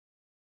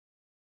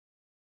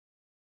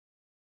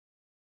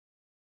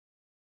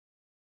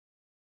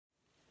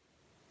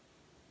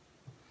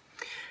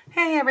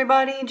Hey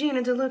everybody,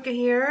 Gina DeLuca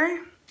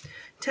here,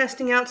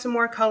 testing out some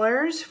more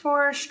colors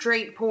for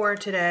straight pour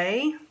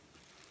today.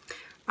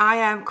 I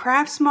have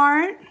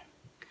Craftsmart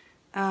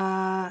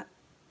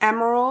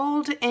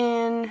Emerald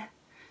in,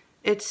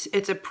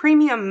 it's a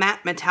premium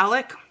matte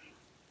metallic,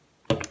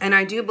 and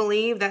I do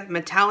believe that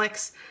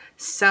metallics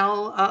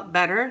sell up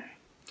better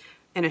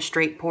in a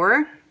straight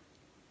pour.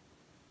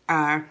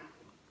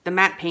 The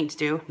matte paints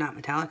do, not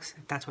metallics,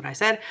 if that's what I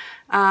said.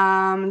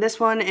 This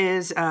one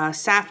is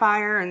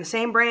Sapphire in the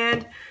same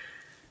brand.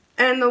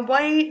 And the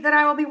white that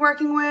I will be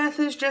working with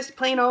is just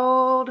plain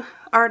old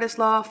Artist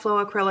Loft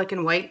Flow Acrylic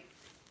and white.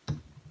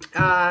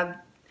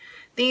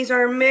 These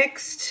are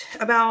mixed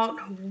about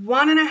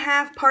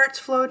 1.5 parts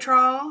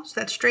Floetrol, so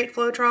that's straight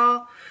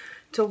Floetrol,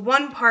 to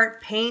 1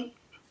 part paint,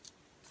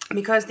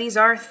 because these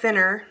are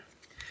thinner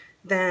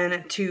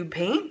than tube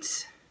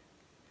paints.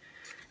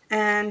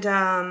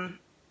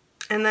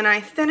 And then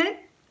I thin it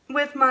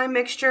with my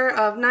mixture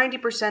of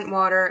 90%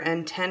 water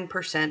and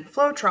 10%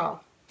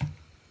 Floetrol.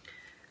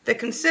 The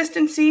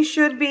consistency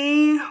should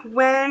be,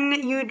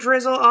 when you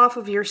drizzle off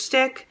of your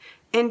stick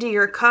into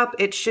your cup,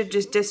 it should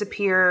just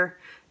disappear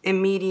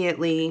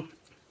immediately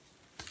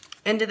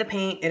into the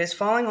paint it is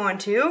falling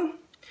onto.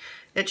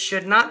 It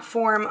should not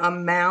form a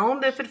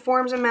mound. If it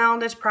forms a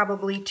mound, it's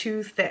probably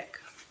too thick.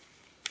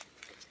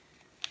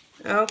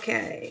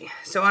 Okay,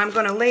 so I'm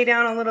going to lay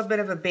down a little bit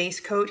of a base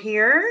coat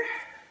here.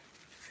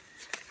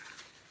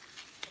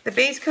 The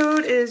base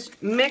coat is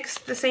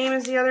mixed the same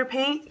as the other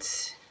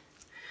paints.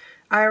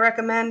 I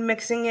recommend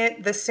mixing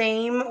it the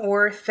same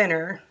or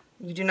thinner.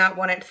 You do not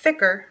want it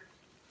thicker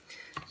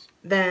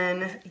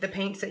than the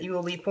paints that you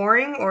will be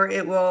pouring, or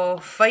it will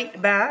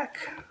fight back.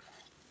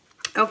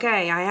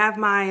 Okay, I have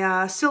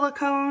my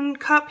silicone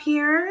cup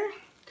here.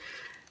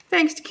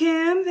 Thanks to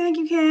Kim. Thank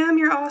you, Kim.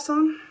 You're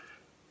awesome.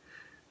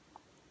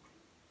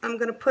 I'm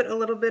going to put a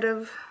little bit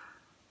of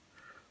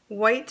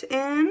white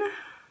in.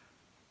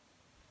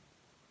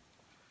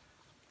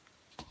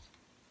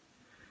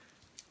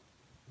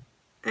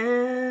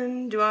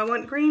 And do I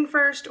want green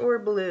first or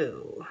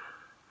blue?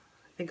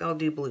 I think I'll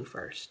do blue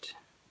first.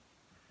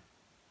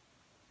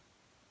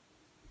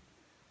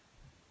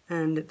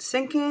 And it's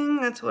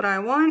sinking, that's what I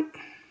want.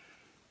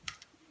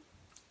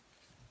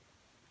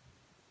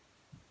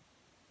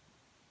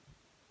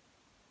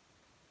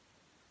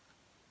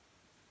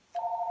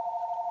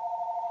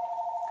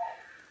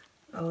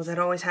 Oh, that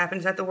always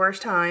happens at the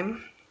worst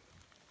time.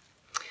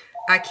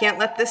 I can't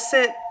let this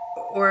sit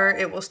or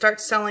it will start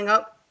selling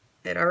up.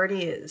 It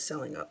already is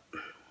selling up.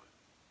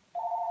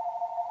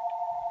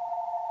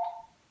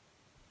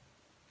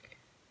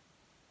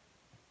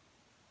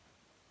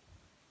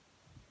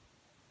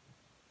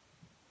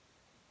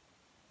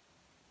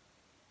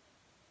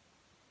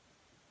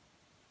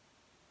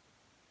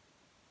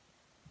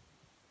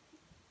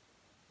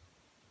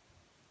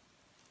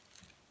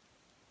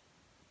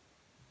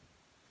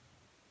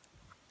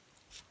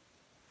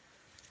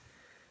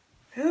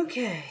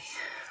 Okay,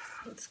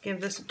 let's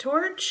give this a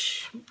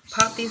torch,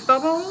 pop these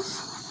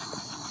bubbles.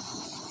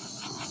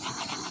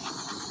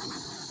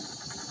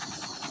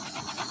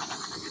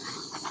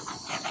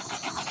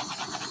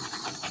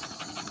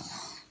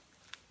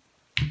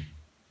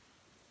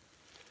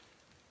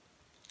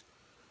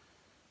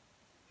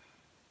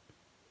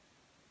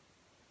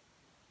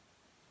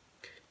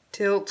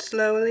 Tilt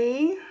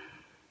slowly.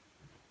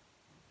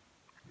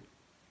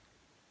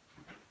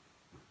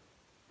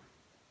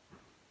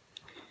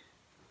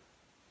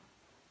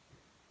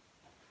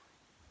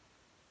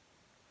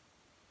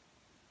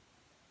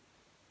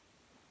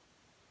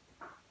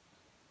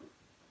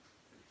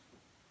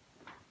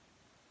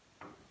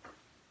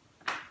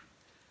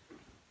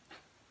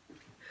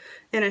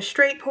 In a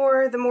straight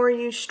pour, the more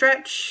you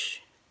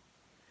stretch,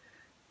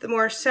 the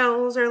more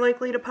cells are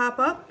likely to pop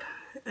up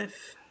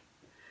if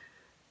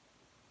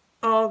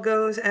all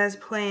goes as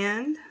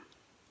planned.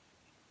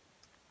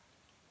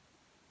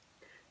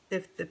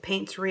 If the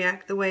paints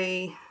react the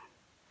way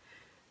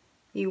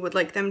you would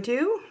like them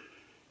to.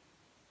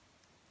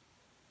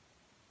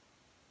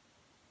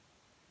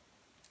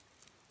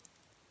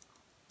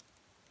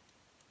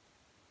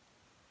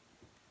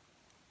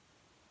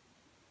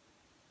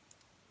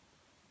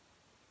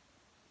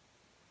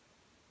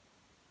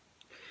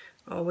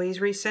 Always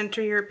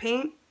recenter your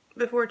paint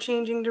before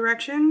changing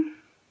direction.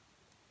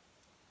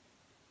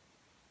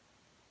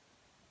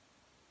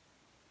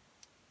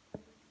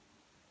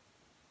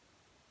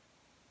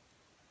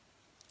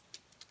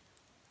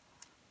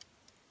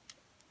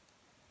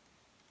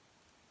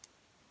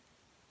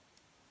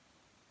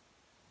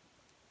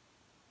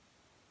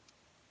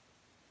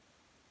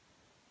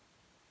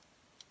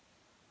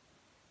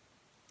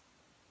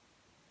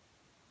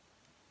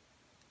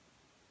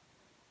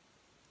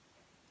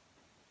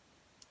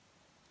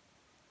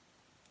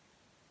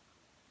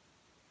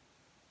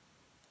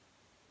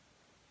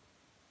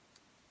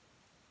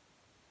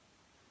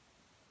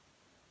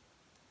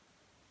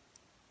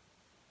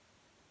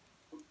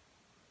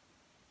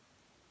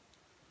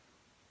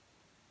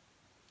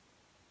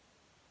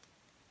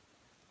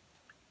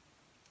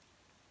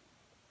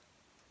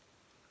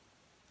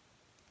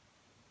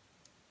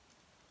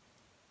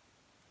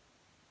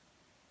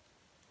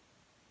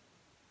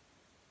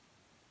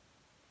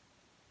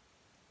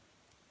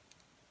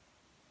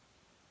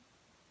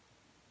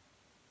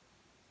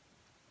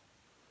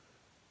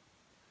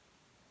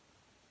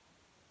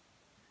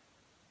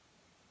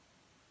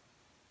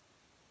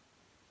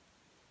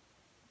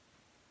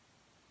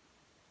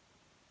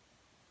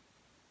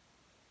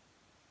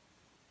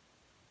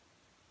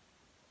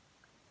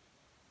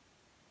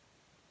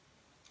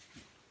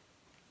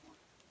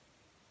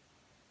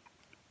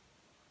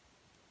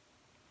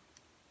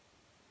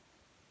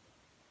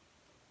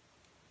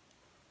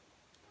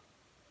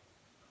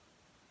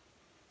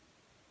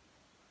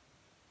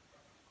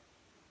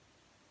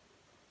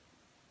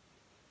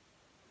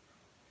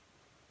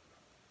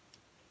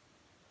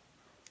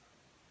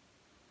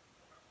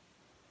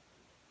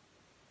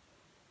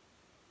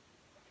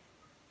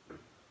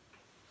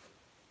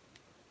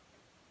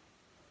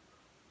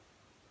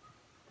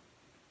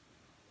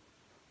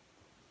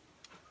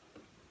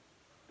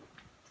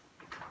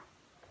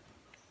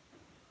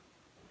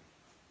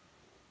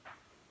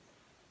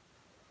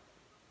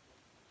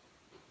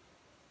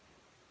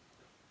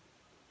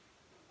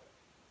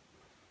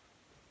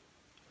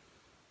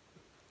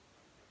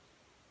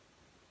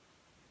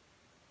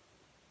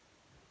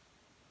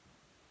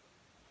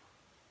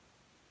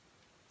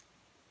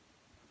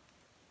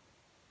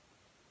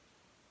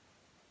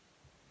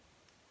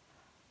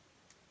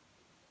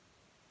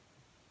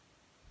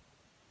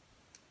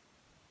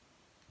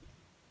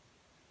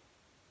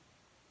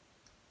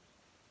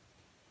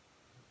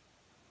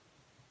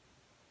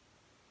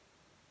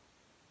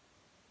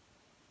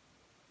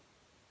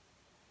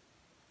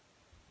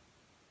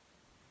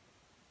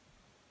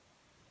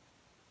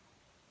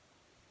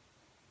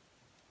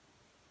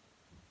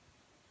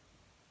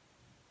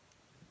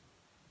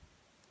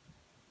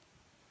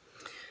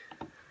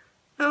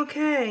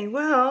 Okay,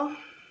 well,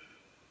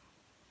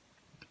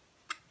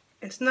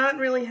 it's not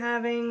really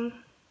having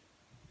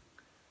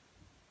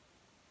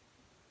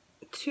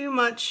too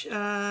much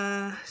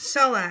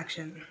cell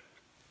action.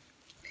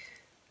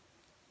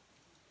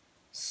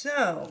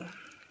 So,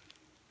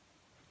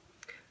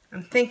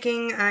 I'm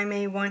thinking I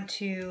may want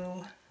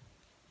to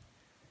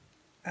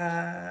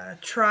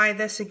try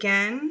this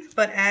again,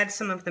 but add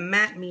some of the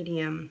matte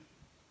medium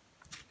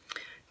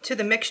to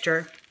the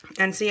mixture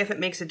and see if it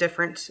makes a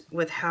difference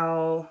with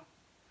how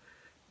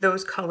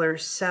those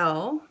colors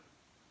sell,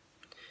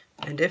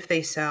 and if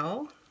they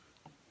sell.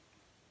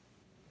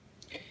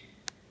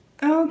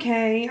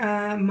 Okay,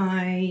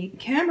 my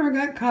camera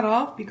got cut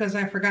off because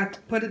I forgot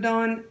to put it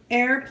on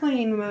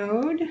airplane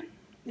mode,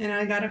 and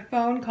I got a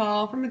phone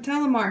call from a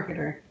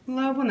telemarketer.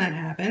 Love when that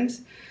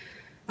happens.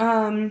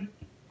 Anyway,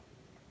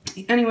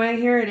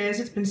 here it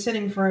is. It's been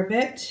sitting for a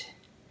bit,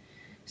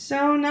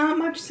 so not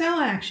much cell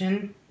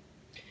action.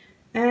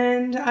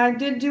 And I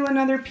did do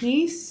another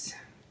piece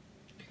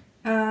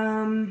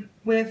and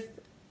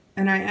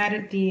I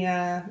added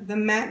the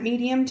matte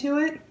medium to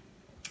it.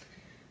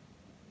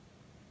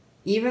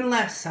 Even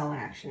less cell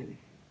action.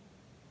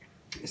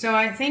 So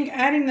I think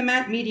adding the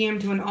matte medium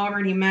to an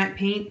already matte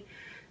paint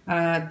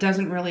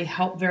doesn't really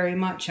help very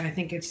much. I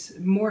think it's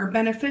more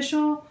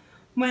beneficial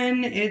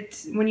when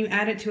you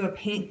add it to a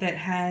paint that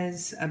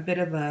has a bit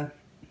of a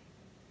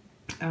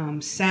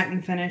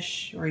satin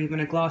finish or even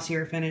a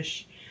glossier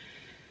finish.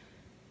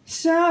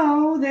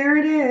 So there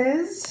it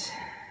is.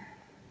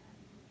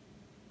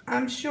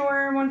 I'm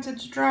sure once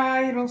it's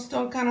dry it'll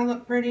still kind of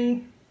look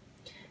pretty,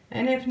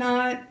 and if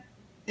not,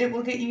 it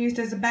will get used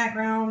as a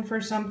background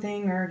for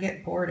something or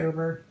get poured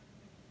over.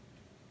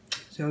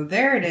 So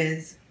there it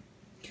is.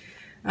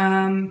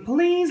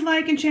 Please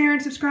like and share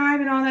and subscribe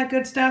and all that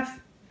good stuff.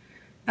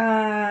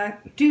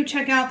 Do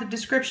check out the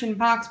description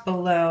box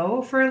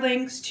below for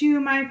links to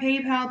my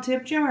PayPal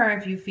tip jar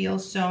if you feel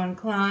so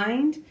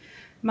inclined,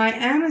 my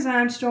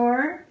Amazon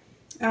store.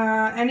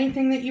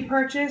 Anything that you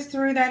purchase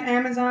through that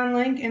Amazon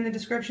link in the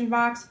description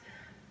box,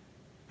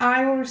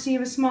 I will receive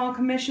a small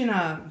commission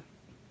of,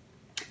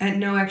 at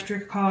no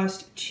extra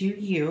cost to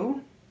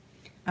you.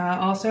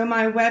 Also,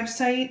 my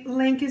website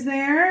link is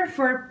there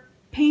for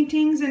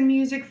paintings and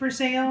music for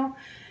sale,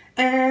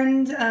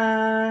 and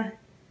the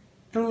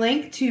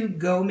link to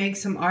Go Make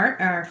Some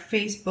Art, our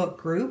Facebook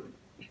group.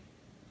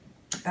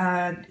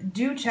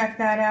 Do check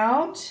that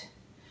out.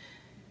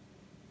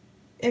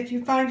 If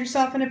you find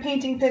yourself in a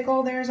painting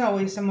pickle, there's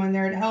always someone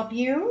there to help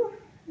you.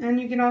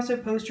 And you can also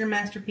post your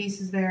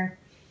masterpieces there.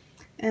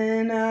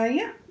 And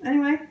yeah,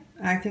 anyway,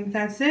 I think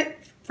that's it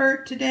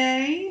for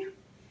today.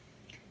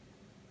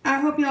 I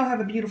hope you all have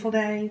a beautiful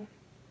day.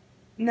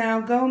 Now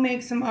go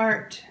make some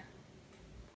art.